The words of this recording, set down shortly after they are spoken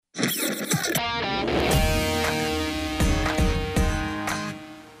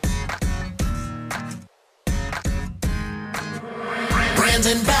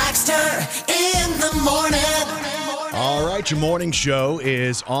Brandon Baxter in the morning. All right, your morning show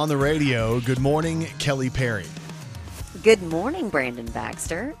is on the radio. Good morning, Kelly Perry. Good morning, Brandon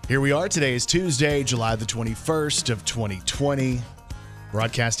Baxter. Here we are. Today is Tuesday, July the 21st of 2020.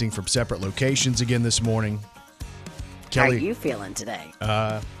 Broadcasting from separate locations again this morning. Kelly, how are you feeling today?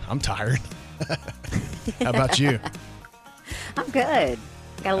 I'm tired. How about you? I'm good.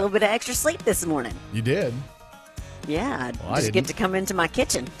 Got a little bit of extra sleep this morning. You did? Yeah, Well, I just didn't. get to come into my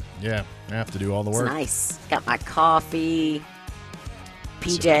kitchen. Yeah, I have to do all the It's work. nice. Got my coffee,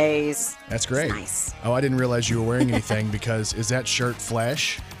 PJs. That's great. It's nice. Oh, I didn't realize you were wearing anything because is that shirt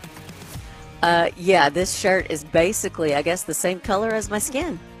flesh? Yeah, this shirt is basically, I guess, the same color as my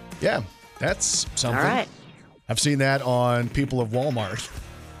skin. Yeah, that's something. All right. I've seen that on people of Walmart.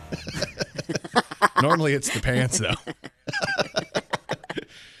 Normally it's the pants, though.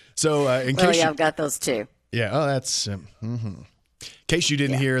 So, in Well, case yeah, you, I've got those too. yeah, oh, that's in case you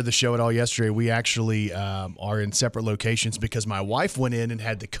didn't hear the show at all yesterday, we actually are in separate locations because my wife went in and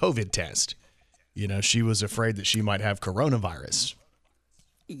had the COVID test. You know, she was afraid that she might have coronavirus.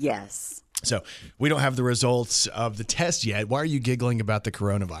 Yes. So we don't have the results of the test yet. Why are you giggling about the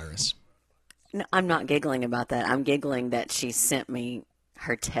coronavirus? No, I'm not giggling about that. I'm giggling that she sent me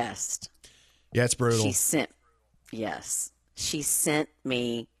her test. Yeah, it's brutal. She sent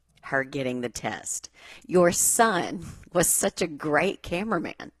me her getting the test. Your son was such a great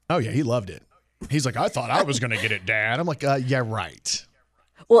cameraman. Oh, yeah, he loved it. He's like, I thought I was going to get it, Dad. I'm like, yeah, right.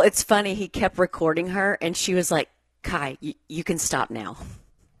 Well, it's funny. He kept recording her, and she was like, Kai, you can stop now.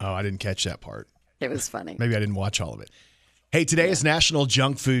 Oh, I didn't catch that part. It was funny. Maybe I didn't watch all of it. Hey, today is National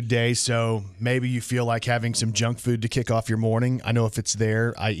Junk Food Day, so maybe you feel like having some junk food to kick off your morning. I know if it's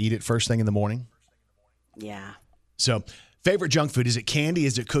there, I eat it first thing in the morning. Yeah. So, favorite junk food, is it candy?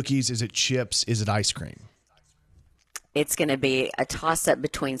 Is it cookies? Is it chips? Is it ice cream? It's going to be a toss-up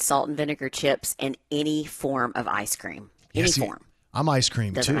between salt and vinegar chips and any form of ice cream. Any Yeah, see, form. I'm ice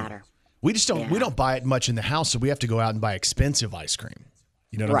cream, Doesn't too. matter. We just don't, we don't buy it much in the house, so we have to go out and buy expensive ice cream.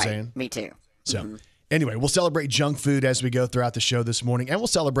 You know what I'm saying? Me too. So, anyway, we'll celebrate junk food as we go throughout the show this morning, and we'll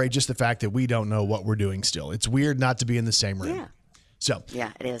celebrate just the fact that we don't know what we're doing still. It's weird not to be in the same room. Yeah. So,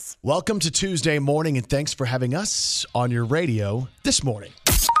 Yeah, it is. welcome to Tuesday morning, and thanks for having us on your radio this morning.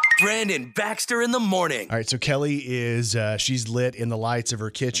 Brandon Baxter in the morning. All right, so Kelly is, she's lit in the lights of her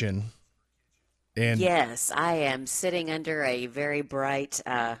kitchen. And Yes, I am sitting under a very bright,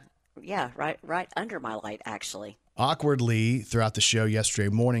 right under my light, actually. awkwardly throughout the show yesterday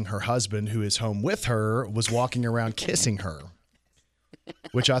morning, her husband, who is home with her, was walking around kissing her,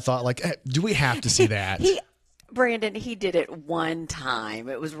 which I thought, like, do we have to see that? Brandon, he did it one time.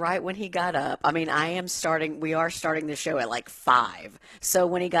 It was right when he got up. I mean, we are starting the show at like 5. So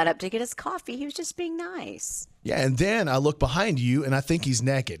when he got up to get his coffee, he was just being nice. Yeah, and then I look behind you, and I think he's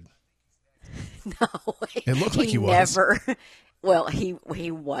naked. No, It looked like he was. Never. Well, he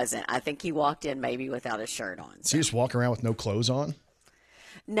wasn't. I think he walked in maybe without a shirt on. So you just walk around with no clothes on?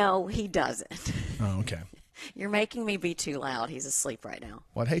 No, he doesn't. Oh, okay. You're making me be too loud. He's asleep right now.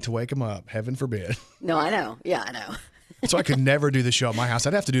 Well, I'd hate to wake him up. Heaven forbid. No, I know. Yeah, I know. So I could never do the show at my house.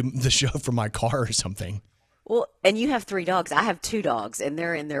 I'd have to do the show from my car or something. Well, and you have 3 dogs. I have 2 dogs, and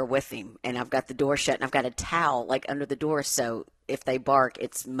they're in there with him. And I've got the door shut, and I've got a towel like under the door, so if they bark,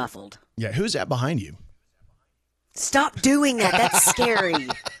 it's muffled. Yeah, who's that behind you? Stop doing that. That's scary.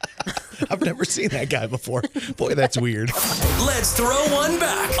 I've never seen that guy before. Boy, that's weird. Let's throw one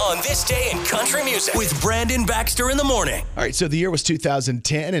back on this day in country music with Brandon Baxter in the morning. All right, so the year was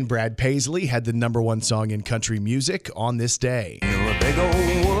 2010, and Brad Paisley had the #1 song in country music on this day. You're a big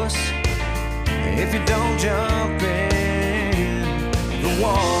old wuss if you don't jump in the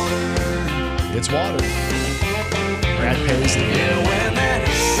water. It's Water. Brad Paisley. Yeah, when that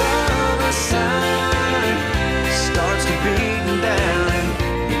summer sun starts to beat down and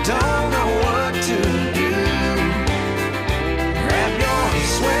you don't know what to do, grab your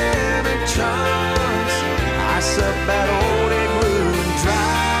swimming trunks, ice up that old igloo and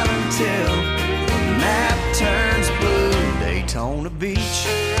drive until the map turns blue. Daytona Beach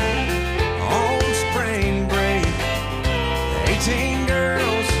on spring break, 18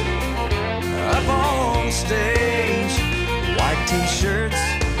 girls up on stage, white t-shirts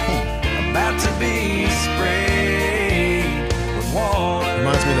about to be sprayed with water.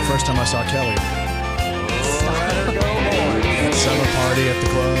 Reminds me of the first time I saw Kelly. That summer party at the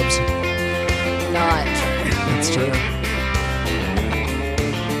clubs. Not That's true.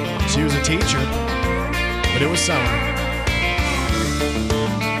 She was a teacher, but it was summer.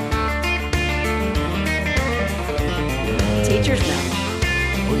 teachers know.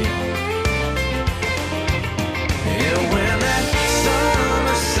 Yeah, when that sun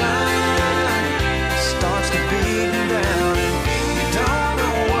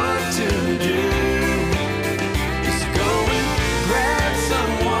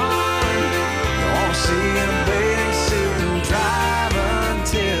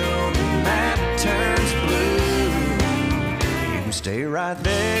right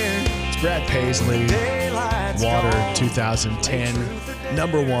there. It's Brad Paisley, Daylight's Water gone. 2010,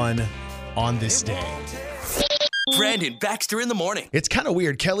 #1 on this day. Brandon Baxter in the morning. It's kind of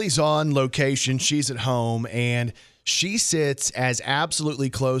weird. Kelly's on location. She's at home, and she sits as absolutely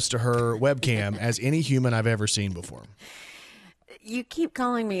close to her webcam as any human I've ever seen before. You keep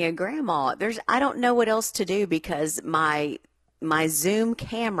calling me a grandma. I don't know what else to do because my Zoom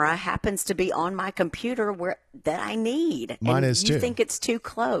camera happens to be on my computer that I need. Mine and is you too. think it's too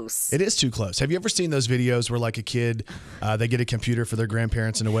close. It is too close. Have you ever seen those videos where, like, a kid, they get a computer for their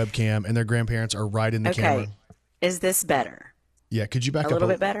grandparents and a webcam, and their grandparents are right in the camera? Is this better? Yeah, could you back up little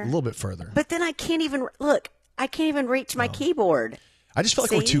bit better? A little bit further? But then I can't even reach my keyboard. I just feel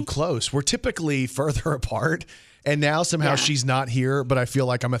like we're See? too close. We're typically further apart, and now somehow Yeah. she's not here, but I feel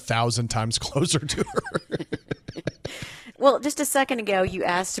like I'm 1,000 times closer to her. Well, just a second ago, you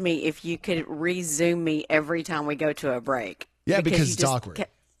asked me if you could resume me every time we go to a break. Yeah, because you it's just awkward.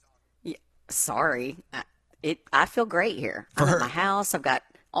 Yeah, sorry. I feel great here. I'm her- at my house. I've got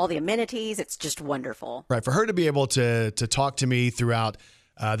all the amenities. It's just wonderful. Right, for her to be able to talk to me throughout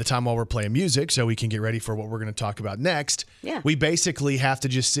the time while we're playing music so we can get ready for what we're going to talk about next, Yeah. we basically have to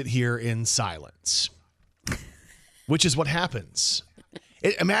just sit here in silence, which is what happens.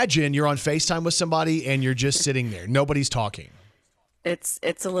 Imagine you're on FaceTime with somebody and you're just sitting there. Nobody's talking. It's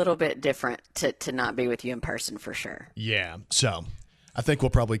a little bit different to not be with you in person for sure. Yeah, so I think we'll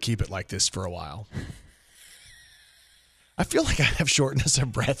probably keep it like this for a while. I feel like I have shortness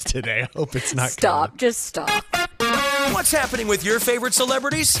of breath today. I hope it's not Stop. Just stop. What's happening with your favorite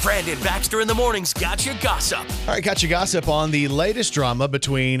celebrities? Brandon Baxter in the morning's got you gossip. All right, got you gossip on the latest drama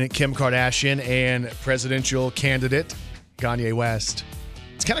between Kim Kardashian and presidential candidate Kanye West.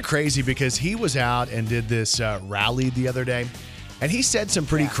 It's kind of crazy because he was out and did this rally the other day, and he said some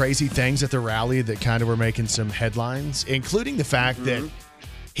pretty crazy things at the rally that kind of were making some headlines, including the fact that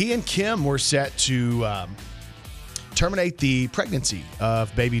he and Kim were set to terminate the pregnancy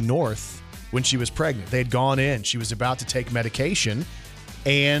of baby North when she was pregnant. They had gone in. She was about to take medication,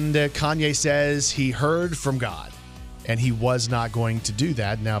 and Kanye says he heard from God, and he was not going to do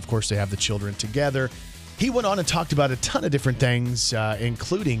that. Now, of course, they have the children together. He went on and talked about a ton of different things,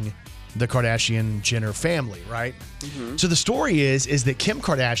 including the Kardashian-Jenner family, right? So the story is that Kim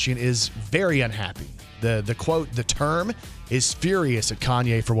Kardashian is very unhappy. The quote, the term, is furious at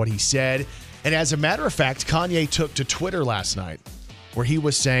Kanye for what he said. And as a matter of fact, Kanye took to Twitter last night where he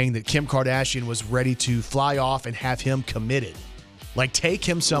was saying that Kim Kardashian was ready to fly off and have him committed. Like, take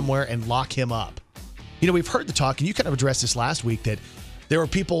him somewhere and lock him up. You know, we've heard the talk, and you kind of addressed this last week, that there were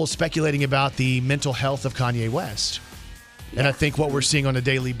people speculating about the mental health of Kanye West. And I think what we're seeing on a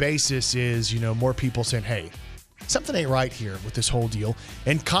daily basis is, more people saying, hey, something ain't right here with this whole deal.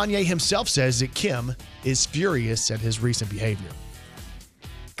 And Kanye himself says that Kim is furious at his recent behavior.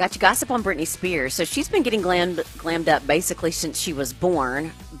 Got you gossip on Britney Spears. So she's been getting glammed up basically since she was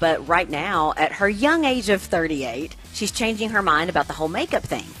born. But right now, at her young age of 38, she's changing her mind about the whole makeup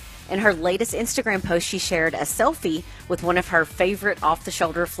thing. In her latest Instagram post, she shared a selfie with one of her favorite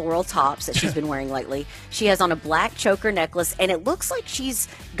off-the-shoulder floral tops that she's been wearing lately. She has on a black choker necklace, and it looks like she's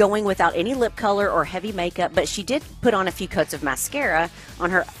going without any lip color or heavy makeup, but she did put on a few coats of mascara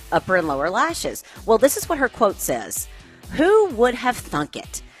on her upper and lower lashes. Well, this is what her quote says. "Who would have thunk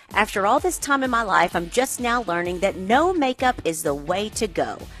it? After all this time in my life, I'm just now learning that no makeup is the way to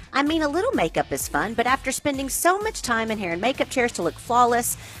go. I mean, a little makeup is fun, but after spending so much time in hair and makeup chairs to look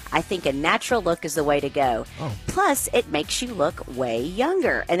flawless, I think a natural look is the way to go. Plus, it makes you look way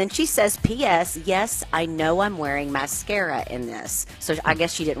younger." And then she says, P.S., yes, I know I'm wearing mascara in this. So I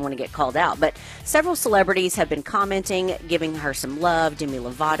guess she didn't want to get called out. But several celebrities have been commenting, giving her some love. Demi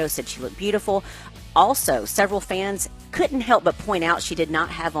Lovato said she looked beautiful. Also, several fans couldn't help but point out she did not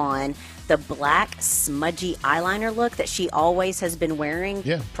have on the black smudgy eyeliner look that she always has been wearing,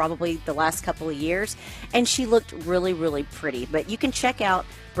 probably the last couple of years. And she looked really, really pretty. But you can check out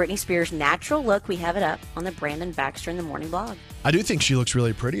Britney Spears' natural look. We have it up on the Brandon Baxter in the Morning blog. I do think she looks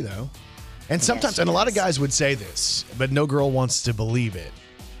really pretty, though. And sometimes, she and a lot of does. guys would say this, but no girl wants to believe it.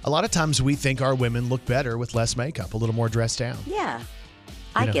 A lot of times we think our women look better with less makeup, a little more dressed down. Yeah,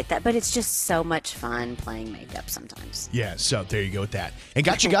 I know. get that. But it's just so much fun playing makeup sometimes. Yeah, so there you go with that. And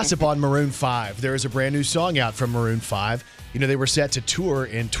got you gossip on Maroon 5. There is a brand new song out from Maroon 5. They were set to tour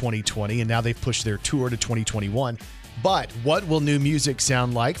in 2020, and now they've pushed their tour to 2021. But what will new music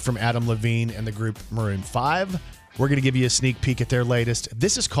sound like from Adam Levine and the group Maroon 5? We're going to give you a sneak peek at their latest.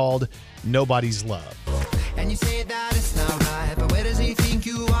 This is called Nobody's Love. And you say that it's not right, but where does he think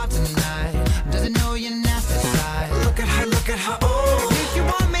you are tonight? Doesn't know your nasty side. Look at her, oh. If you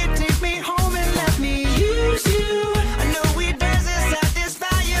want me, take me home and let me use you. I know we dance this at this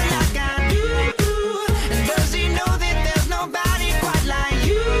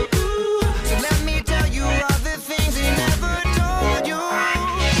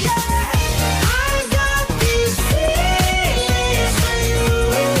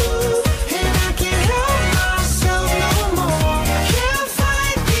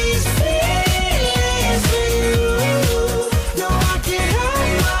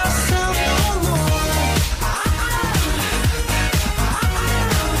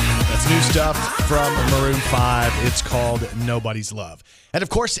New stuff from Maroon 5. It's called Nobody's Love. And of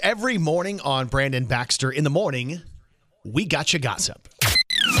course, every morning on Brandon Baxter in the Morning, we got you gossip.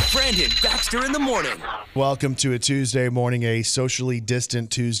 Brandon Baxter in the Morning. Welcome to a Tuesday morning, a socially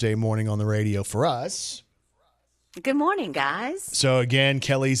distant Tuesday morning on the radio for us. Good morning, guys. So again,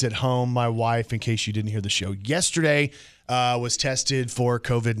 Kelly's at home. My wife, in case you didn't hear the show yesterday, was tested for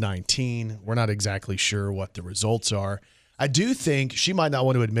COVID-19. We're not exactly sure what the results are. I do think she might not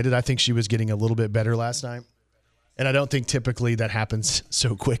want to admit it. I think she was getting a little bit better last night. And I don't think typically that happens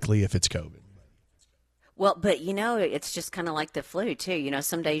so quickly if it's COVID. Well, but it's just kind of like the flu, too.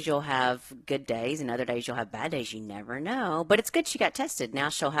 Some days you'll have good days and other days you'll have bad days. You never know. But it's good she got tested. Now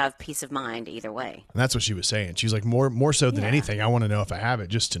she'll have peace of mind either way. And that's what she was saying. She's like, more so than anything, I want to know if I have it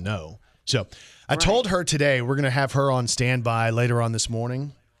just to know. So I told her today we're going to have her on standby later on this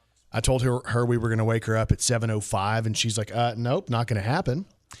morning. I told her we were going to wake her up at 7:05, and she's like, nope, not going to happen.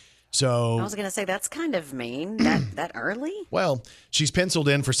 So I was going to say, that's kind of mean, that early. Well, she's penciled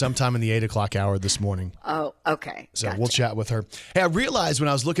in for sometime in the 8 o'clock hour this morning. Oh, okay. So Gotcha. we'll chat with her. Hey, I realized when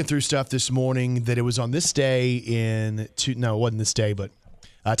I was looking through stuff this morning that it was on this day no, it wasn't this day, but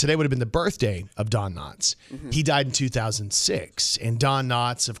today would have been the birthday of Don Knotts. Mm-hmm. He died in 2006. And Don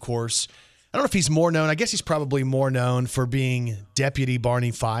Knotts, of course, I don't know if he's more known. I guess he's probably more known for being Deputy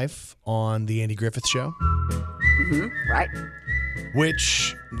Barney Fife on The Andy Griffith Show. Mm-hmm. Right.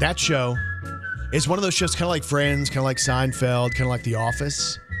 Which, that show is one of those shows kind of like Friends, kind of like Seinfeld, kind of like The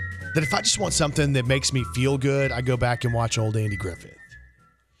Office, that if I just want something that makes me feel good, I go back and watch old Andy Griffith.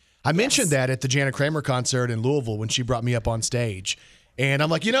 I mentioned that at the Jana Kramer concert in Louisville when she brought me up on stage. And I'm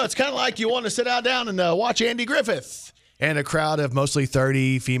like, it's kind of like you want to sit down and watch Andy Griffith. And a crowd of mostly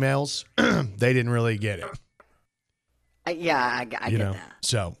 30 females, they didn't really get it. I get that.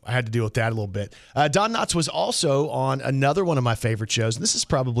 So I had to deal with that a little bit. Don Knotts was also on another one of my favorite shows. And this is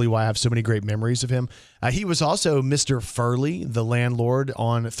probably why I have so many great memories of him. He was also Mr. Furley, the landlord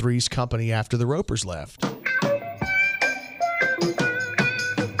on Three's Company after the Ropers left.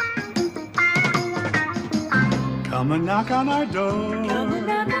 Come and knock on our door.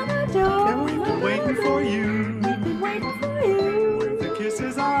 We're waiting for you. The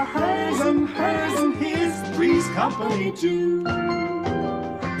kisses are hers and his. Three's Company too.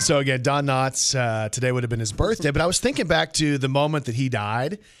 So again, Don Knotts, today would have been his birthday, but I was thinking back to the moment that he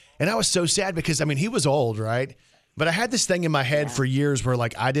died, and I was so sad because, he was old, right? But I had this thing in my head for years where,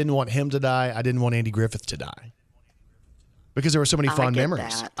 I didn't want him to die. I didn't want Andy Griffith to die because there were so many fond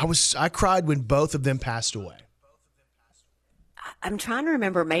memories. That. I cried when both of them passed away. I'm trying to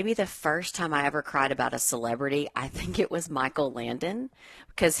remember maybe the first time I ever cried about a celebrity. I think it was Michael Landon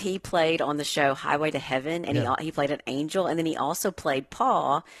because he played on the show Highway to Heaven, and he played an angel, and then he also played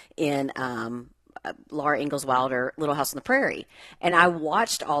Paul in Laura Ingalls Wilder, Little House on the Prairie. And I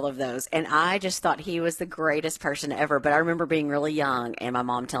watched all of those, and I just thought he was the greatest person ever. But I remember being really young and my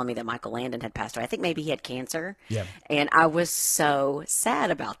mom telling me that Michael Landon had passed away. I think maybe he had cancer. Yeah. And I was so sad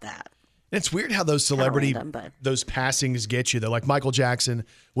about that. It's weird how those those passings get you, though. Like Michael Jackson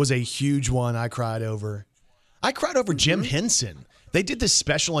was a huge one I cried over. I cried over Jim Henson. They did this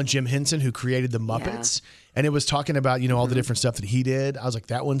special on Jim Henson, who created the Muppets, and it was talking about, all the different stuff that he did. I was like,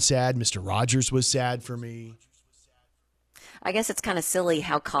 that one's sad. Mr. Rogers was sad for me. I guess it's kind of silly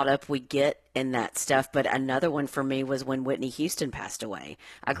how caught up we get in that stuff, but another one for me was when Whitney Houston passed away.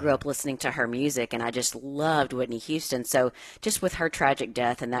 I grew up listening to her music, and I just loved Whitney Houston. So just with her tragic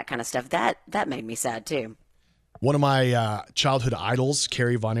death and that kind of stuff, that made me sad too. One of my childhood idols,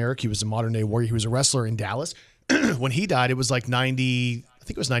 Kerry Von Erich, he was a modern-day warrior. He was a wrestler in Dallas. When he died, it was like 90, I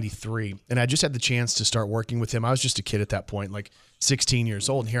think it was 93, and I just had the chance to start working with him. I was just a kid at that point, like 16 years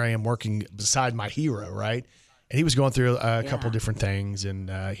old, and here I am working beside my hero, right? And he was going through a couple different things, and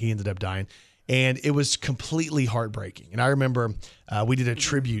he ended up dying. And it was completely heartbreaking. And I remember we did a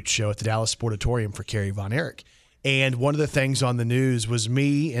tribute show at the Dallas Sportatorium for Kerry Von Erich. And one of the things on the news was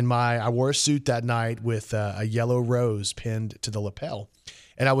me and I wore a suit that night with a yellow rose pinned to the lapel.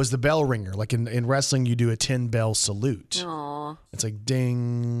 And I was the bell ringer. Like in wrestling, you do a 10-bell salute. Aww. It's like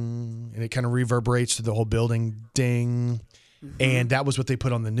ding, and it kind of reverberates through the whole building, ding. And that was what they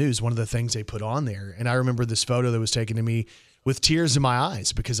put on the news, one of the things they put on there. And I remember this photo that was taken to me with tears in my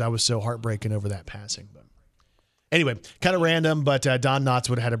eyes because I was so heartbroken over that passing. But anyway, kind of random, but Don Knotts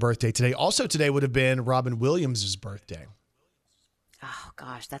would have had a birthday today. Also today would have been Robin Williams' birthday. Oh,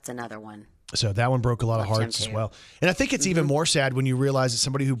 gosh, that's another one. So that one broke a lot of hearts as well. And I think it's even more sad when you realize that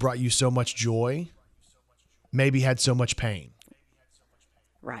somebody who brought you so much joy maybe had so much pain.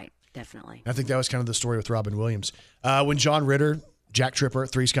 Right. Definitely. I think that was kind of the story with Robin Williams. When John Ritter, Jack Tripper,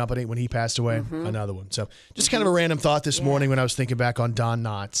 Three's Company, when he passed away, another one. So just kind of a random thought this morning when I was thinking back on Don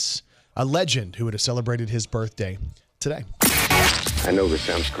Knotts. a legend who would have celebrated his birthday today. I know this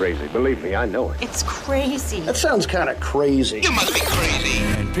sounds crazy. Believe me, I know it. It's crazy. That sounds kind of crazy. You must be crazy.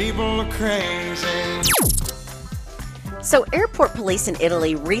 And people are crazy. So, airport police in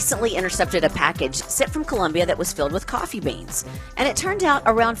Italy recently intercepted a package sent from Colombia that was filled with coffee beans. And it turned out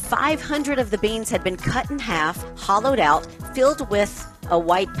around 500 of the beans had been cut in half, hollowed out, filled with a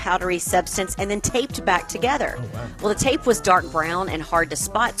white powdery substance, and then taped back together. Oh, wow. Well, the tape was dark brown and hard to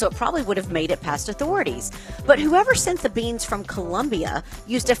spot, so it probably would have made it past authorities. But whoever sent the beans from Colombia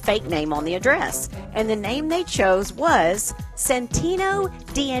used a fake name on the address. And the name they chose was Santino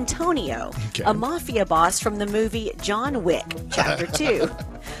D'Antonio, a mafia boss from the movie John Wick, Chapter 2.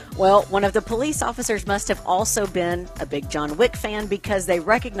 Well, one of the police officers must have also been a big John Wick fan because they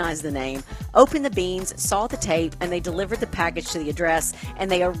recognized the name, opened the beans, saw the tape, and they delivered the package to the address,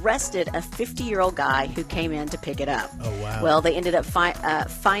 and they arrested a 50-year-old guy who came in to pick it up. Oh, wow. Well, they ended up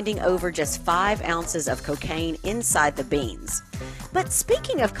finding over just 5 ounces of cocaine inside the beans. But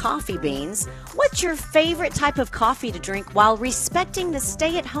speaking of coffee beans, what's your favorite type of coffee to drink while respecting the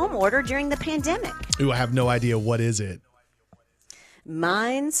stay-at-home order during the pandemic? Ooh, I have no idea. What is it?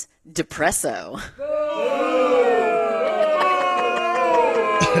 Mine's Depresso.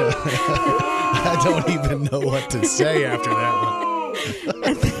 I don't even know what to say after that one.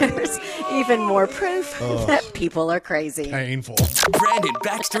 And there's even more proof that people are crazy. Painful. Brandon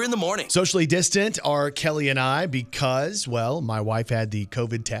Baxter in the morning. Socially distant are Kelly and I because, well, my wife had the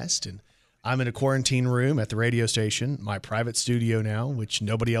COVID test and I'm in a quarantine room at the radio station, my private studio now, which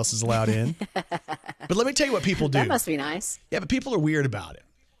nobody else is allowed in. But let me tell you what people do. That must be nice. Yeah, but people are weird about it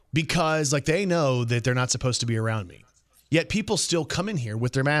because, like, they know that they're not supposed to be around me. Yet people still come in here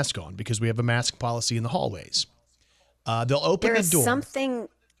with their mask on because we have a mask policy in the hallways. They'll open There the is door. something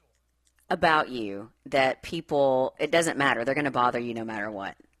about you that people, it doesn't matter. They're going to bother you no matter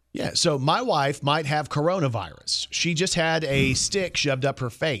what. Yeah, so my wife might have coronavirus. She just had a stick shoved up her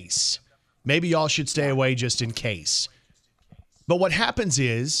face. Maybe y'all should stay away just in case. But what happens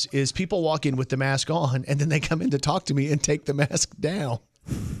is people walk in with the mask on and then they come in to talk to me and take the mask down.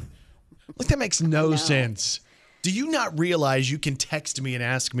 Like, that makes no sense. Do you not realize you can text me and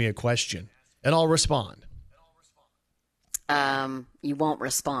ask me a question and I'll respond? You won't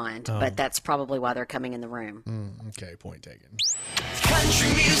respond, but that's probably why they're coming in the room. Okay, point taken. Country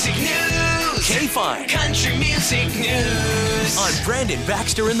music news. K-Fine Country music news. on Brandon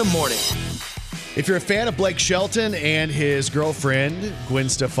Baxter in the morning. If you're a fan of Blake Shelton and his girlfriend, Gwen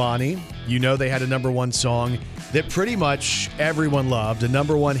Stefani, you know they had a #1 song that pretty much everyone loved, a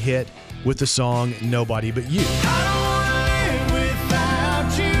 #1 hit with the song Nobody But You. I don't wanna live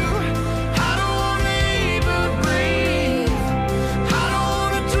without you. I don't wanna even breathe. I don't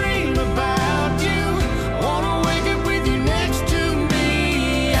wanna dream about you. I wanna wake up with you next to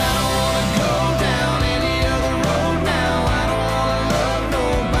me. I don't wanna go down any other road now. I don't wanna love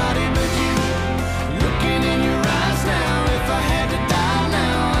nobody but you. Looking in your eyes now, if I had to die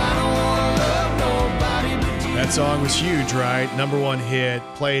now, I don't wanna love nobody but you. That song was huge, right? #1 hit,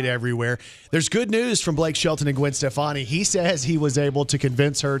 played everywhere. There's good news from Blake Shelton and Gwen Stefani. He says he was able to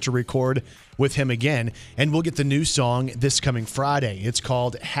convince her to record with him again, and we'll get the new song this coming Friday. It's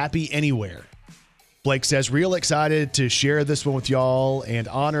called Happy Anywhere. Blake says, real excited to share this one with y'all and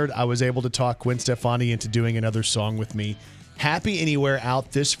honored I was able to talk Gwen Stefani into doing another song with me. Happy Anywhere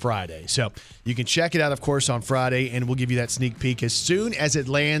out this Friday. So you can check it out, of course, on Friday, and we'll give you that sneak peek as soon as it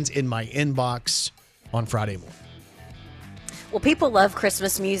lands in my inbox on Friday morning. Well, people love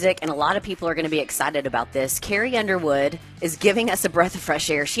Christmas music, and a lot of people are going to be excited about this. Carrie Underwood is giving us a breath of fresh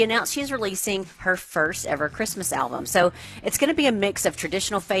air. She announced she's releasing her first ever Christmas album. So it's going to be a mix of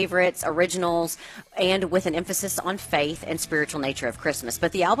traditional favorites, originals, and with an emphasis on faith and spiritual nature of Christmas.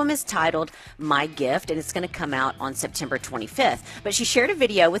 But the album is titled My Gift, and it's going to come out on September 25th. But she shared a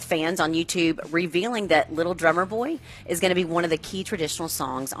video with fans on YouTube revealing that Little Drummer Boy is going to be one of the key traditional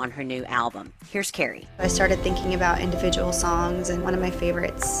songs on her new album. Here's Carrie. I started thinking about individual songs, and one of my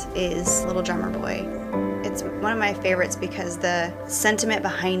favorites is Little Drummer Boy. It's one of my favorites because the sentiment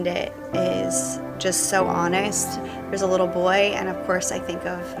behind it is just so honest. There's a little boy, and of course I think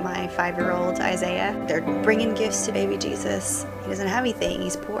of my 5-year-old Isaiah. They're bringing gifts to baby Jesus. He doesn't have anything,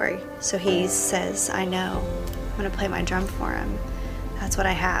 he's poor. So he says, I know, I'm gonna play my drum for him. That's what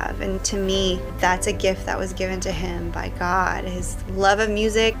I have. And to me, that's a gift that was given to him by God. His love of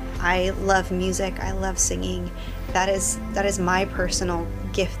music. I love music, I love singing. That is my personal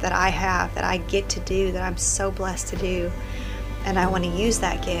gift that I have, that I get to do, that I'm so blessed to do. And I want to use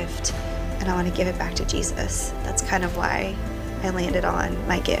that gift, and I want to give it back to Jesus. That's kind of why I landed on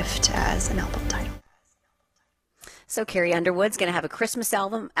My Gift as an album title. So Carrie Underwood's going to have a Christmas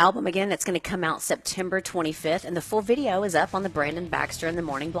album again. That's going to come out September 25th, and the full video is up on the Brandon Baxter in the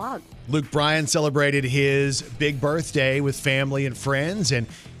Morning blog. Luke Bryan celebrated his big birthday with family and friends, and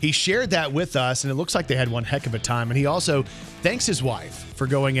he shared that with us, and it looks like they had one heck of a time. And he also thanks his wife for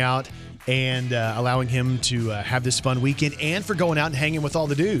going out and allowing him to have this fun weekend, and for going out and hanging with all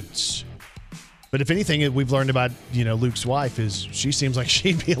the dudes. But if anything we've learned about, Luke's wife is she seems like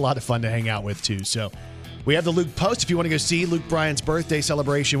she'd be a lot of fun to hang out with too. So we have the Luke Post if you want to go see Luke Bryan's birthday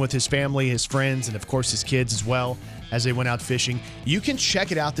celebration with his family, his friends, and of course his kids as well as they went out fishing. You can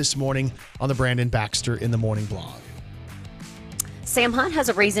check it out this morning on the Brandon Baxter in the Morning blog. Sam Hunt has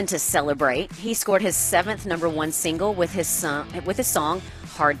a reason to celebrate. He scored his 7th #1 single with his song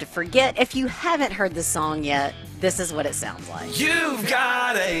Hard to Forget. If you haven't heard the song yet, this is what it sounds like. You've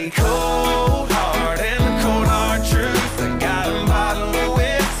got a cold heart and a cold hard truth. I got a bottle of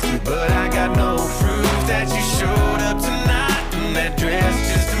whiskey, but I got no proof that you showed up tonight in that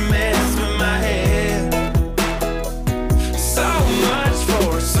dress just to mess with my head. So much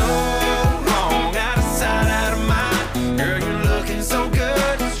for so long, out of sight, out of mind. Girl, you're looking so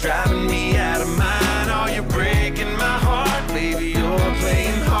good, it's driving me out of mind. Oh, you're breaking my heart, baby, you're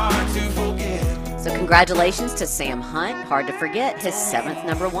playing hard to forget. So congratulations to Sam Hunt. Hard to Forget, his 7th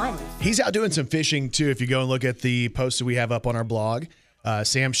 #1. He's out doing some fishing too. If you go and look at the post that we have up on our blog,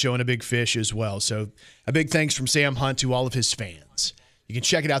 Sam's showing a big fish as well. So a big thanks from Sam Hunt to all of his fans. You can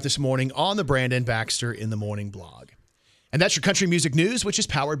check it out this morning on the Brandon Baxter in the Morning blog. And that's your country music news, which is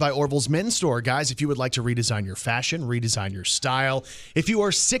powered by Orville's Men's Store. Guys, if you would like to redesign your fashion, redesign your style, if you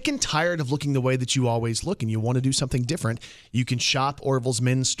are sick and tired of looking the way that you always look and you want to do something different, you can shop Orville's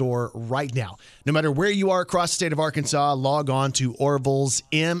Men's Store right now. No matter where you are across the state of Arkansas, log on to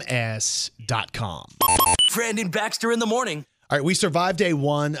orvillesms.com. Brandon Baxter in the Morning. All right, we survived day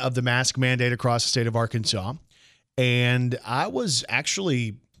one of the mask mandate across the state of Arkansas, and I was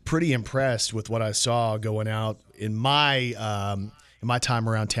actually pretty impressed with what I saw going out in my time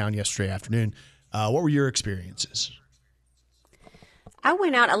around town yesterday afternoon. What were your experiences? I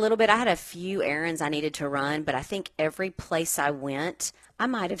went out a little bit. I had a few errands I needed to run, but I think every place I went, I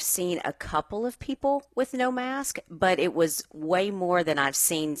might have seen a couple of people with no mask, but it was way more than I've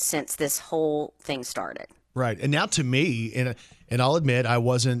seen since this whole thing started. Right. And now to me, and I'll admit I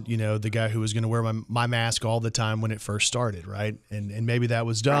wasn't, the guy who was going to wear my mask all the time when it first started, right? And maybe that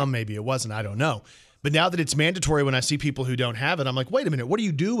was dumb, right. Maybe it wasn't, I don't know. But now that it's mandatory, when I see people who don't have it, I'm like, wait a minute, what are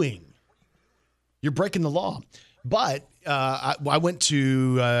you doing? You're breaking the law. But I went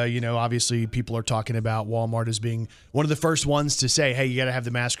to, obviously people are talking about Walmart as being one of the first ones to say, hey, you got to have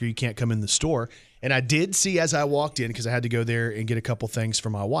the mask or you can't come in the store. And I did see as I walked in, because I had to go there and get a couple things for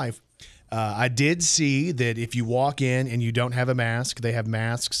my wife, I did see that if you walk in and you don't have a mask, they have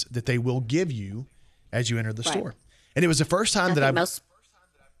masks that they will give you as you enter the store. And it was the first time that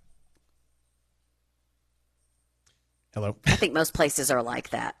Hello? I think most places are like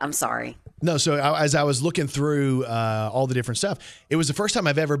that. I'm sorry. No, so as I was looking through all the different stuff, it was the first time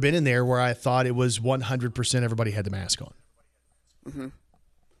I've ever been in there where I thought it was 100% everybody had the mask on. Mm-hmm.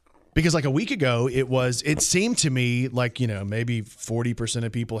 Because like a week ago, it seemed to me like, maybe 40%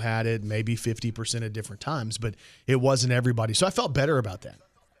 of people had it, maybe 50% at different times, but it wasn't everybody. So I felt better about that.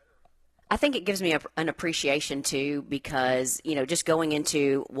 I think it gives me an appreciation too, because, just going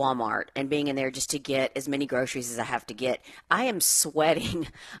into Walmart and being in there just to get as many groceries as I have to get, I am sweating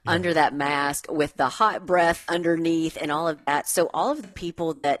under that mask with the hot breath underneath and all of that. So all of the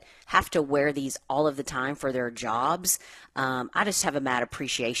people that have to wear these all of the time for their jobs, I just have a mad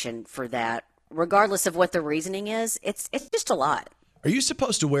appreciation for that. Regardless of what the reasoning is, it's just a lot. Are you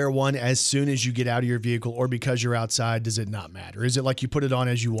supposed to wear one as soon as you get out of your vehicle, or because you're outside, does it not matter? Is it like you put it on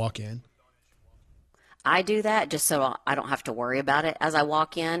as you walk in? I do that just so I don't have to worry about it as I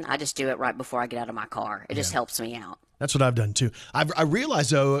walk in. I just do it right before I get out of my car. It just helps me out. That's what I've done too. I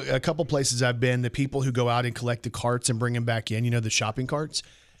realize though, a couple places I've been, the people who go out and collect the carts and bring them back in, the shopping carts,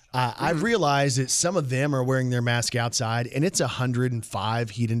 I've realized that some of them are wearing their mask outside and it's 105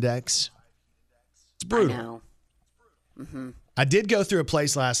 heat index. It's brutal. I know. Mm-hmm. I did go through a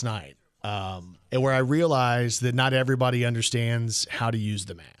place last night where I realized that not everybody understands how to use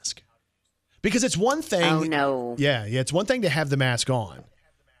the mask. Because it's one thing. Oh, no. Yeah. It's one thing to have the mask on,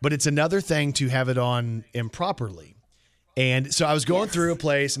 but it's another thing to have it on improperly. And so I was going through a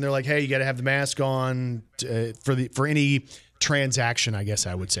place and they're like, hey, you got to have the mask on for any transaction, I guess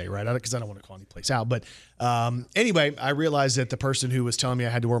I would say, right? Because I don't want to call any place out. But anyway, I realized that the person who was telling me I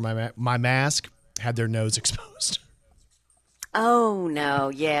had to wear my mask had their nose exposed. Oh, no.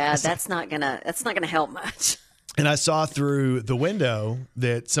 Yeah, that's not gonna help much. And I saw through the window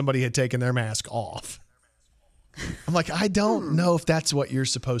that somebody had taken their mask off. I'm like, I don't know if that's what you're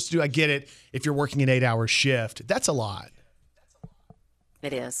supposed to do. I get it. If you're working an 8-hour shift, that's a lot.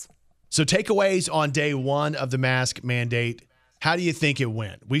 It is. So takeaways on day one of the mask mandate. How do you think it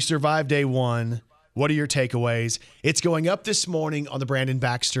went? We survived day one. What are your takeaways? It's going up this morning on the Brandon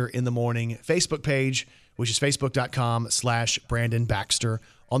Baxter in the Morning Facebook page, which is facebook.com/Brandon Baxter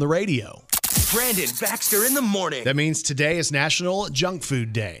on the radio. Brandon Baxter in the Morning. That means today is National Junk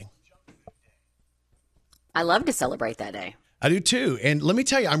Food Day. I love to celebrate that day. I do too. And let me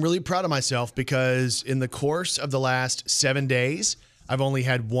tell you, I'm really proud of myself because in the course of the last 7 days, I've only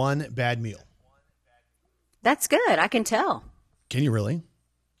had one bad meal. That's good. I can tell. Can you really?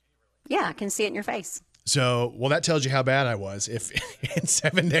 Yeah, I can see it in your face. So, well, that tells you how bad I was. If in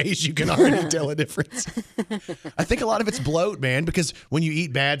 7 days you can already tell a difference. I think a lot of it's bloat, man, because when you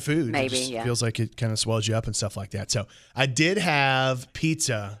eat bad food, Maybe, it just yeah. feels like it kind of swells you up and stuff like that. So I did have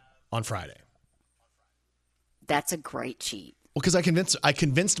pizza on Friday. That's a great cheat. Well, because I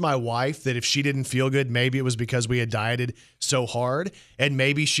convinced my wife that if she didn't feel good, maybe it was because we had dieted so hard, and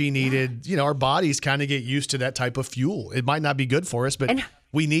maybe she needed, our bodies kind of get used to that type of fuel. It might not be good for us, but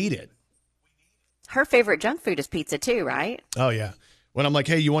we need it. Her favorite junk food is pizza too, right? Oh, yeah. When I'm like,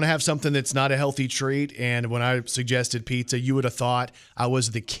 hey, you want to have something that's not a healthy treat? And when I suggested pizza, you would have thought I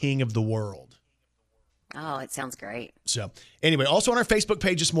was the king of the world. Oh, it sounds great. So anyway, also on our Facebook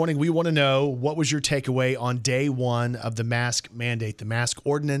page this morning, we want to know what was your takeaway on day one of the mask mandate, the mask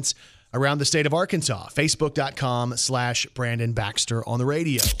ordinance around the state of Arkansas. Facebook.com/Brandon Baxter on the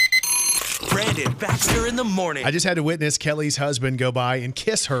radio. Brandon Baxter in the Morning. I just had to witness Kelly's husband go by and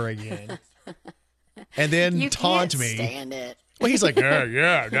kiss her again. And then You taunt can't me. stand it. Well, he's like,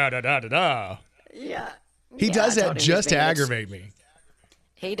 yeah, da, da, da, da, da. Yeah. He Yeah, does I that told him just to he was being aggravate me.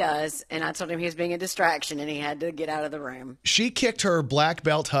 He does. And I told him he was being a distraction and he had to get out of the room. She kicked her black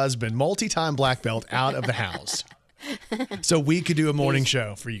belt husband, multi-time black belt, out of the house so we could do a morning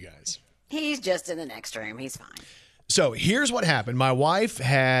show for you guys. He's just in the next room. He's fine. So here's what happened. My wife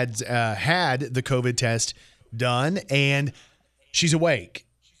had the COVID test done, and she's awake.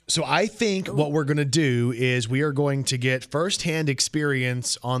 So I think what we're going to do is we are going to get firsthand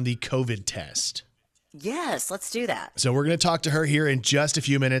experience on the COVID test. Yes, let's do that. So we're going to talk to her here in just a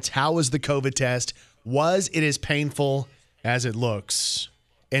few minutes. How was the COVID test? Was it as painful as it looks?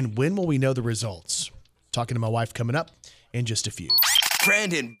 And when will we know the results? Talking to my wife coming up in just a few.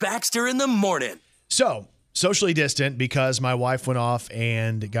 Brandon Baxter in the Morning. So, socially distant because my wife went off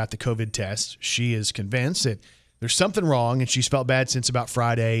and got the COVID test. She is convinced that there's something wrong, and she's felt bad since about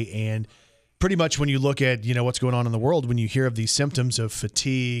Friday. And pretty much when you look at, what's going on in the world, when you hear of these symptoms of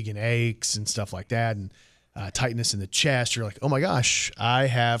fatigue and aches and stuff like that and tightness in the chest, you're like, oh my gosh, I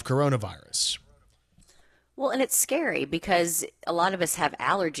have coronavirus. Well, and it's scary because a lot of us have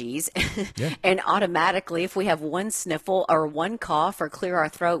allergies and automatically if we have one sniffle or one cough or clear our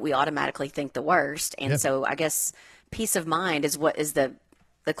throat, we automatically think the worst. And so I guess peace of mind is what is the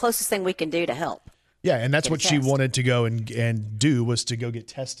closest thing we can do to help. Yeah, and that's what she test. wanted to go and do was to go get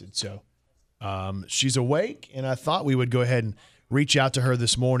tested. So she's awake, and I thought we would go ahead and reach out to her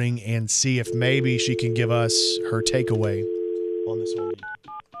this morning and see if maybe she can give us her takeaway on this whole deal.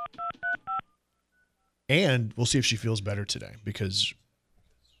 And we'll see if she feels better today because,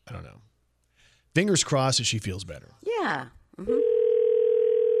 I don't know. Fingers crossed that she feels better. Yeah. Mm-hmm.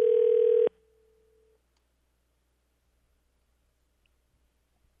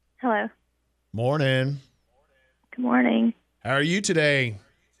 Hello. Morning. Good morning. How are you today,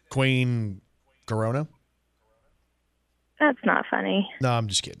 Queen Corona? That's not funny. No, I'm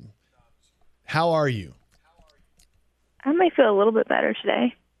just kidding. How are you? I may feel a little bit better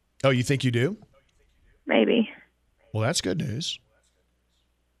today. Oh, you think you do? Maybe. Well, that's good news.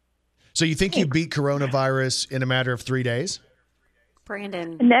 So you think you beat coronavirus in a matter of 3 days?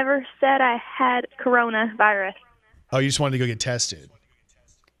 Brandon. I never said I had coronavirus. Oh, you just wanted to go get tested.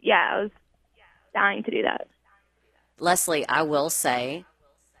 Yeah, I was dying to do that. Leslie, I will say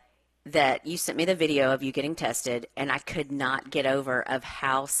that you sent me the video of you getting tested, and I could not get over of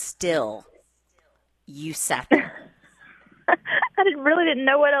how still you sat there. I really didn't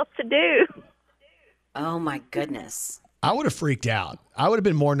know what else to do. Oh, my goodness. I would have freaked out. I would have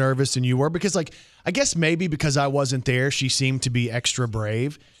been more nervous than you were because, I guess maybe because I wasn't there, she seemed to be extra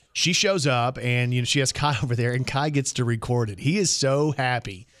brave. She shows up, and, she has Kai over there, and Kai gets to record it. He is so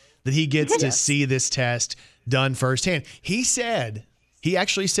happy that he gets to see this test done firsthand. He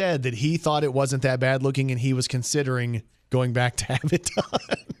actually said that he thought it wasn't that bad looking, and he was considering going back to have it done.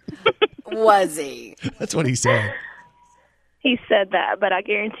 Was he? That's what he said. He said that, but I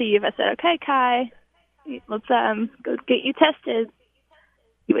guarantee you if I said, okay, Kai, let's go get you tested,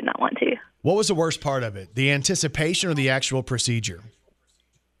 you would not want to. What was the worst part of it? The anticipation or the actual procedure?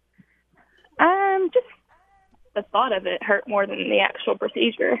 Just the thought of it hurt more than the actual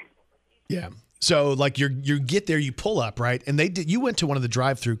procedure. Yeah. So like you get there, you pull up, right? And you went to one of the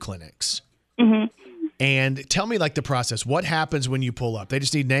drive-through clinics. Mm-hmm. And tell me like the process. What happens when you pull up? They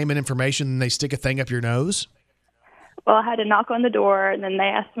just need name and information and they stick a thing up your nose? Well, I had to knock on the door, and then they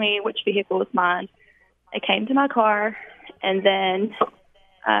asked me which vehicle was mine. They came to my car, and then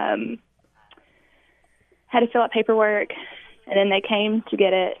had to fill out paperwork, and then they came to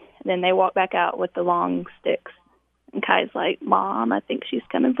get it, and then they walked back out with the long sticks. And Kai's like, Mom, I think she's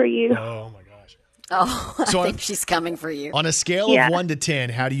coming for you. Oh, my gosh. Oh, So I think she's coming for you. On a scale Yeah. of 1 to 10,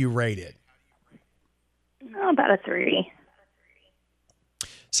 how do you rate it? Oh, about a 3.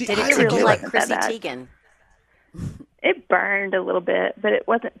 See, Did I it forget tickle like wasn't that Chrissy bad. Teigen? It burned a little bit, but it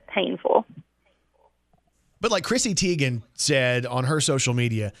wasn't painful. But like Chrissy Teigen said on her social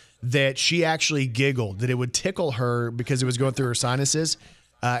media that she actually giggled, that it would tickle her because it was going through her sinuses.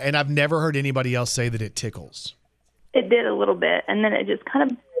 And I've never heard anybody else say that it tickles. It did a little bit, and then it just kind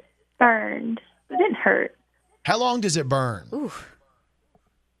of burned. It didn't hurt. How long does it burn? Ooh.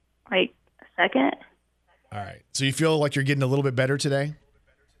 Like a second. All right. So you feel like you're getting a little bit better today?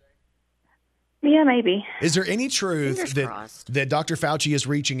 Yeah, maybe. Is there any truth Fingers crossed. that Dr. Fauci is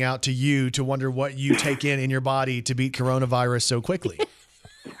reaching out to you to wonder what you take in your body to beat coronavirus so quickly?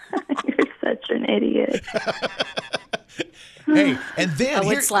 You're such an idiot. Hey, and then I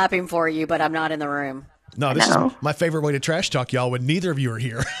would slap him for you, but I'm not in the room. No, this No. is my favorite way to trash talk y'all when neither of you are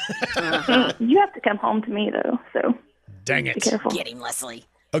here. You have to come home to me, though, so Dang be it. careful. Get him, Leslie.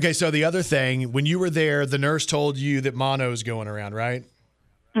 Okay, so the other thing, when you were there, the nurse told you that mono's going around, right?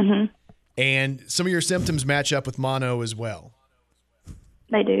 Mm-hmm. And some of your symptoms match up with mono as well.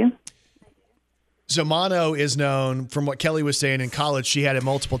 They do. So mono is known, from what Kelly was saying in college, she had it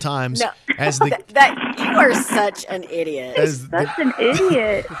multiple times No. as the That you are such an idiot. as Such an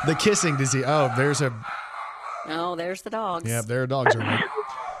idiot. the kissing disease. Oh, there's a Oh, there's the dogs. yeah, there are dogs right.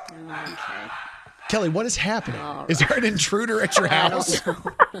 Okay. Kelly, what is happening? Is there an intruder at your I house? don't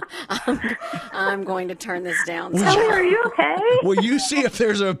know. I'm going to turn this down. Kelly, are you okay? Will you see if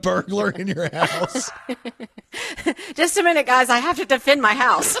there's a burglar in your house? Just a minute, guys. I have to defend my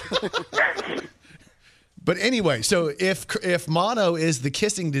house. But anyway, so if mono is the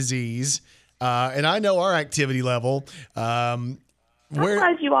kissing disease, and I know our activity level, where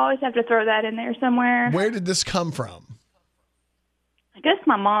Sometimes you always have to throw that in there somewhere. where did this come from? I guess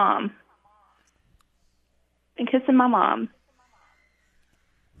my mom. Been kissing my mom.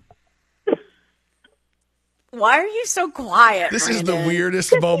 Why are you so quiet? This is the Brandon? weirdest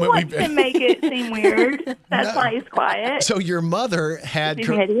He moment wants to make it seem weird. That's why he's quiet. So your mother had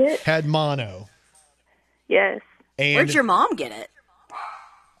You idiot. had mono, Yes. and Where'd your mom get it?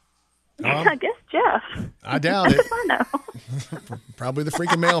 I guess Jeff. I doubt it. I know. Probably the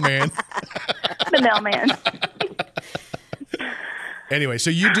freaking mailman. The mailman. Anyway, so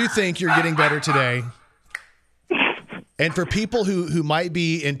you do think you're getting better today. And for people who might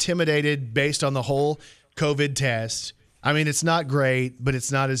be intimidated based on the whole COVID test, I mean, it's not great, but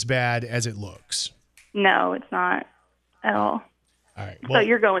it's not as bad as it looks. No, it's not at all. All right. So Well,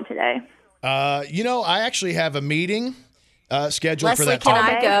 you're going today. I actually have a meeting scheduled Leslie, for that. can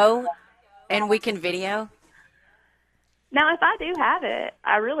time. I go and we can video? Now, if I do have it,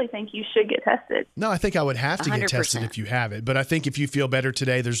 I really think you should get tested. No, I think I would have to get tested 100%. if you have it. But I think if you feel better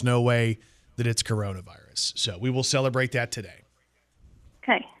today, there's no way that it's coronavirus. So we will celebrate that today.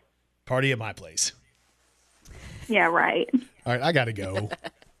 Okay. Party at my place. Yeah, right. All right, I got to go.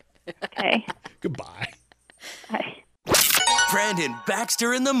 Okay. Goodbye. Bye. Brandon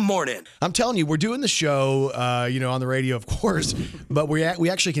Baxter in the morning. I'm telling you, we're doing the show, on the radio, of course, but we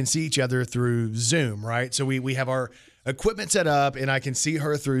actually can see each other through Zoom, right? So we have our equipment set up, and I can see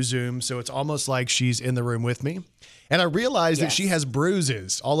her through Zoom, so it's almost like she's in the room with me. And I realize that she has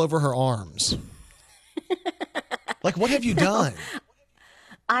bruises all over her arms. Like, what have you done?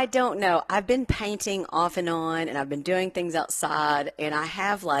 I don't know. I've been painting off and on, and I've been doing things outside, and I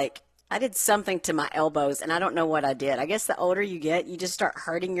did something to my elbows, and I don't know what I did. I guess the older you get, you just start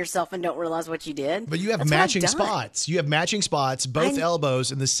hurting yourself and don't realize what you did. But you have That's what I've matching done. spots. You have matching spots, both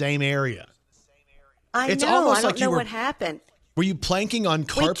elbows in the same area. It's I almost don't like you know were- what happened. Were you planking on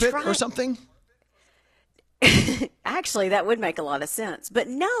carpet or tried- something? Actually, that would make a lot of sense. But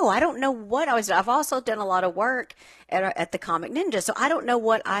no, I don't know what I was doing. I've also done a lot of work at the Comic Ninja, so I don't know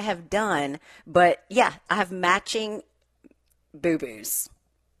what I have done. But yeah, I have matching boo-boos.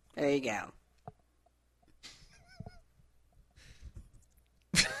 There you go.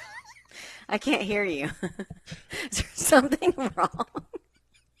 I can't hear you. Is there something wrong?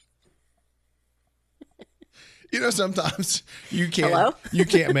 Sometimes you can't Hello? you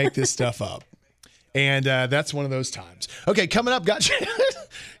can't make this stuff up. And that's one of those times. Okay, coming up, got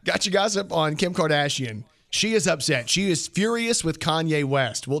you gossip on Kim Kardashian. She is upset. She is furious with Kanye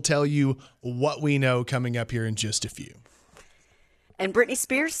West. We'll tell you what we know coming up here in just a few. And Britney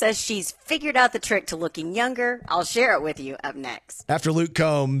Spears says she's figured out the trick to looking younger. I'll share it with you up next. After Luke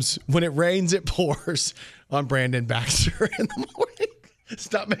Combs, when it rains, it pours on Brandon Baxter in the morning.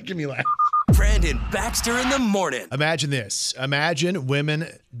 Stop making me laugh. Brandon Baxter in the morning. Imagine this. Imagine women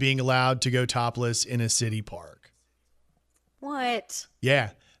being allowed to go topless in a city park. What? Yeah.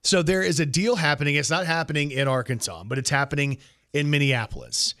 So there is a deal happening. It's not happening in Arkansas, but it's happening in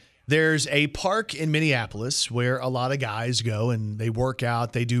Minneapolis. There's a park in Minneapolis where a lot of guys go and they work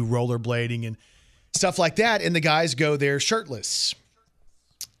out, they do rollerblading and stuff like that. And the guys go there shirtless.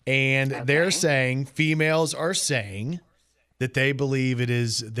 And they're saying, females are saying that they believe it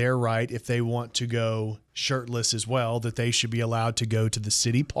is their right, if they want to go shirtless as well, that they should be allowed to go to the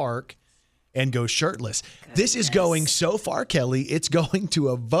city park and go shirtless. This is going so far, Kelly, it's going to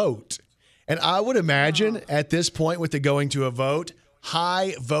a vote. And I would imagine at this point with it going to a vote,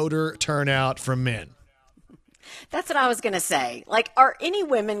 high voter turnout from men. That's what I was going to say. Like, are any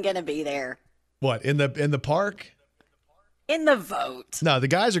women going to be there? What, in the park? In the vote. No, the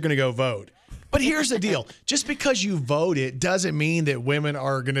guys are going to go vote. But here's the deal. Just because you vote it doesn't mean that women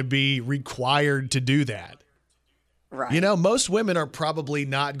are going to be required to do that. Right. Most women are probably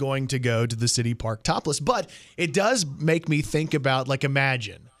not going to go to the city park topless, but it does make me think about, like,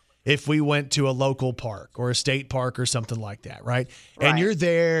 imagine if we went to a local park or a state park or something like that, right? And you're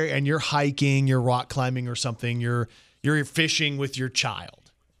there and you're hiking, you're rock climbing or something, you're fishing with your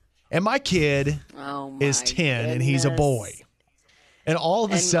child. And my kid is 10 and he's a boy. And all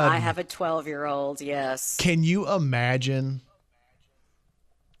of a sudden, I have a 12-year-old, yes. Can you imagine?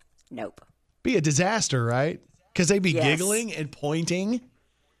 Nope. Be a disaster, right? Because they'd be giggling and pointing.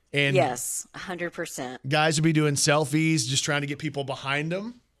 And yes, 100%. Guys would be doing selfies, just trying to get people behind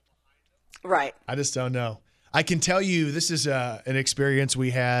them. Right. I just don't know. I can tell you this is an experience we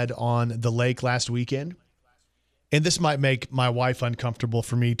had on the lake last weekend. And this might make my wife uncomfortable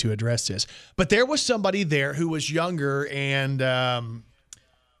for me to address this. But there was somebody there who was younger and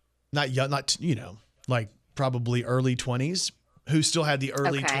not young, like probably early 20s, who still had the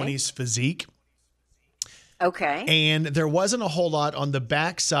early 20s physique. Okay. And there wasn't a whole lot on the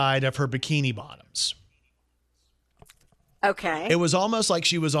backside of her bikini bottoms. Okay. It was almost like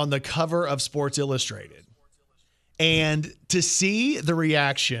she was on the cover of Sports Illustrated. And to see the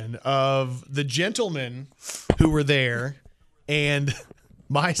reaction of the gentlemen who were there and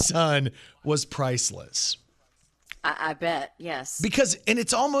my son was priceless. I bet, yes. Because, and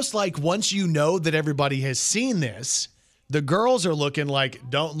it's almost like once you know that everybody has seen this, the girls are looking like,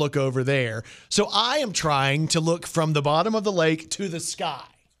 don't look over there. So I am trying to look from the bottom of the lake to the sky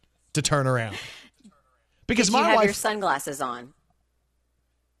to turn around. Because Did my you have wife, your sunglasses on?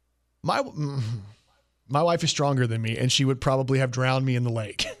 My wife is stronger than me, and she would probably have drowned me in the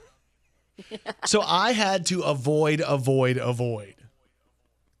lake. So I had to avoid.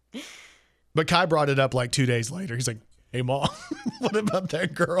 But Kai brought it up like 2 days later. He's like, hey, Mom, what about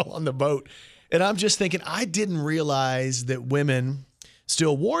that girl on the boat? And I'm just thinking, I didn't realize that women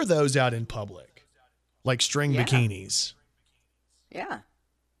still wore those out in public, like string bikinis. Yeah.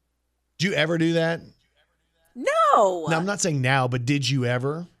 Did you ever do that? No. No, I'm not saying now, but did you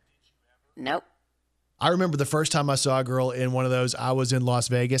ever? Nope. I remember the first time I saw a girl in one of those, I was in Las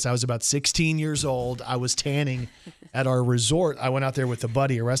Vegas. I was about 16 years old. I was tanning at our resort. I went out there with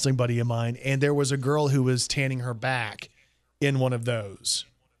a wrestling buddy of mine, and there was a girl who was tanning her back in one of those.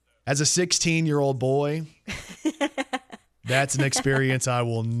 As a 16-year-old boy, that's an experience I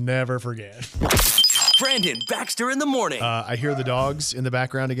will never forget. Brandon Baxter in the morning. I hear the dogs in the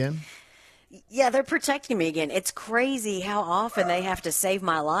background again. Yeah, they're protecting me again. It's crazy how often they have to save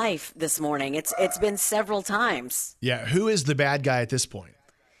my life this morning. It's been several times. Yeah, who is the bad guy at this point?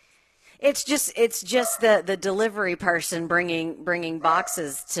 It's just the delivery person bringing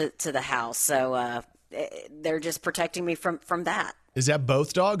boxes to the house. So they're just protecting me from that. Is that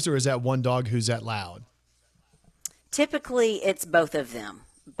both dogs or is that one dog who's that loud? Typically, it's both of them.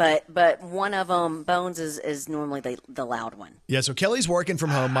 But one of them, Bones, is normally the loud one. Yeah, so Kelly's working from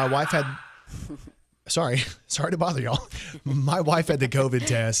home. My wife had... Sorry to bother y'all. My wife had the COVID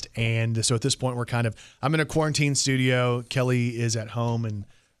test, and so at this point I'm in a quarantine studio. Kelly is at home in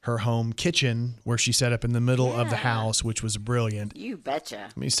her home kitchen where she set up in the middle of the house, which was brilliant. You betcha.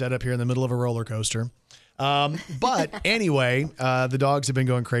 Let me set up here in the middle of a roller coaster. But anyway, the dogs have been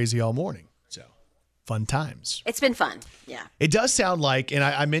going crazy all morning. So fun times. It's been fun. Yeah. It does sound like, and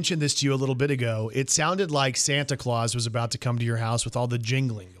I mentioned this to you a little bit ago, it sounded like Santa Claus was about to come to your house with all the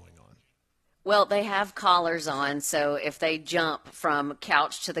jingling going on. Well, they have collars on, so if they jump from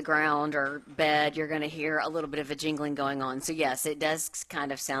couch to the ground or bed, you're going to hear a little bit of a jingling going on. So, yes, it does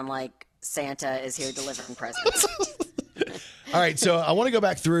kind of sound like Santa is here delivering presents. All right, so I want to go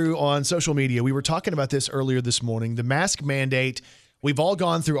back through on social media. We were talking about this earlier this morning, the mask mandate. We've all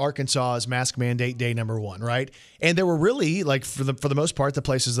gone through Arkansas's mask mandate day number 1, right? And there were really, like, for the most part, the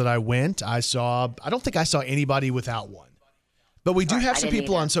places that I went, I don't think I saw anybody without one. But we do have some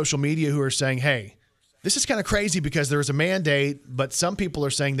people on social media who are saying, hey, this is kind of crazy because there was a mandate, but some people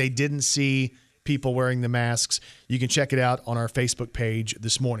are saying they didn't see people wearing the masks. You can check it out on our Facebook page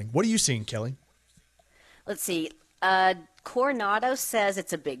this morning. What are you seeing, Kelly? Let's see. Coronado says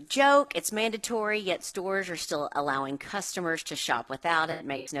it's a big joke. It's mandatory, yet stores are still allowing customers to shop without it. It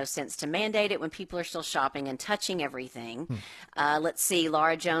makes no sense to mandate it when people are still shopping and touching everything. Let's see.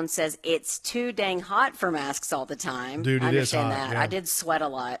 Laura Jones says it's too dang hot for masks all the time. Dude, it is hot. I understand that. Yeah. I did sweat a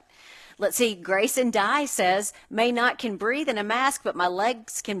lot. Let's see. Grayson Dye says, may not can breathe in a mask, but my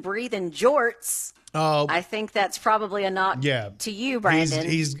legs can breathe in jorts. Oh, I think that's probably a knock to you, Brandon.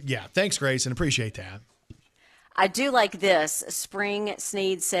 Thanks, Grayson. Appreciate that. I do like this. Spring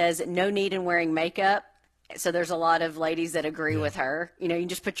Sneed says, no need in wearing makeup. So there's a lot of ladies that agree with her. You know, you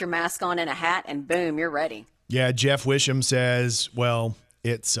just put your mask on and a hat and boom, you're ready. Yeah, Jeff Wisham says, well,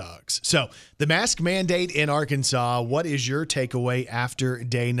 it sucks. So the mask mandate in Arkansas, what is your takeaway after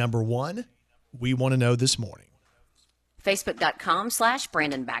day number 1? We want to know this morning.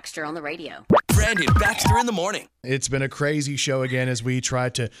 Facebook.com/Brandon Baxter on the radio. Brandon Baxter in the morning. It's been a crazy show again as we try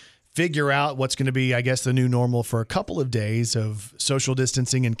to figure out what's going to be, I guess, the new normal for a couple of days of social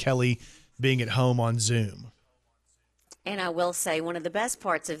distancing and Kelly being at home on Zoom. And I will say one of the best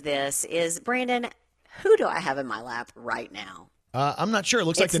parts of this is, Brandon, who do I have in my lap right now? I'm not sure. It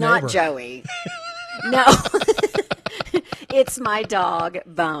looks like the neighbor. neighbor. It's not Joey. No. It's my dog,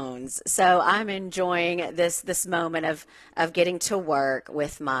 Bones. So I'm enjoying this moment of getting to work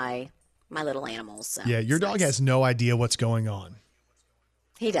with my little animals. So yeah, your dog has no idea what's going on.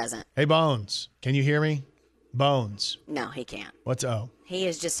 He doesn't. Hey, Bones, can you hear me? Bones. No, he can't. What's He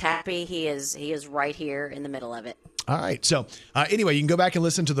is just happy. He is right here in the middle of it. All right. So anyway, you can go back and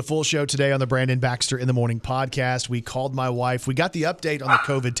listen to the full show today on the Brandon Baxter in the Morning podcast. We called my wife. We got the update on the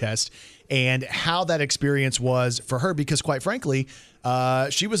COVID test and how that experience was for her because, quite frankly,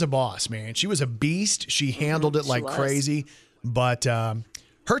 she was a boss, man. She was a beast. She handled it like crazy. But her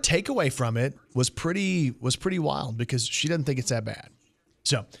takeaway from it was pretty wild because she doesn't think it's that bad.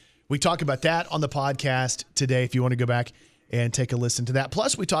 So we talk about that on the podcast today if you want to go back and take a listen to that.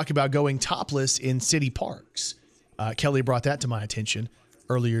 Plus, we talk about going topless in city parks. Kelly brought that to my attention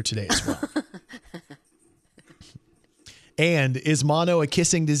earlier today as well. And is mono a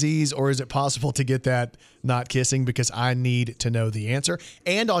kissing disease, or is it possible to get that not kissing? Because I need to know the answer.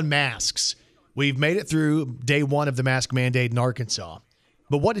 And on masks, we've made it through day 1 of the mask mandate in Arkansas.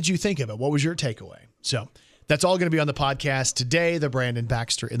 But what did you think of it? What was your takeaway? So that's all going to be on the podcast today, the Brandon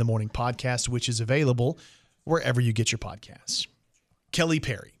Baxter in the Morning podcast, which is available wherever you get your podcasts. Kelly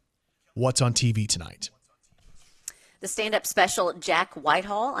Perry, what's on TV tonight? The stand-up special Jack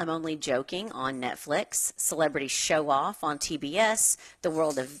Whitehall, I'm Only Joking, on Netflix. Celebrity Show Off on TBS. The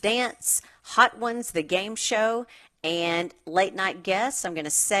World of Dance. Hot Ones, the game show. And late night guests, I'm going to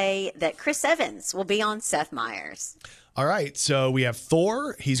say that Chris Evans will be on Seth Meyers. All right, so we have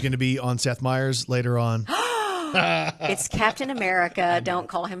Thor. He's going to be on Seth Meyers later on. It's Captain America. Don't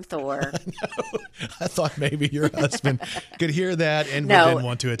call him Thor. No, I thought maybe your husband could hear that and would then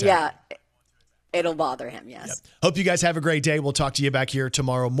want to attack. Yeah, it'll bother him, yes. Yep. Hope you guys have a great day. We'll talk to you back here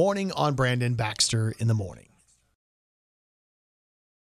tomorrow morning on Brandon Baxter in the Morning.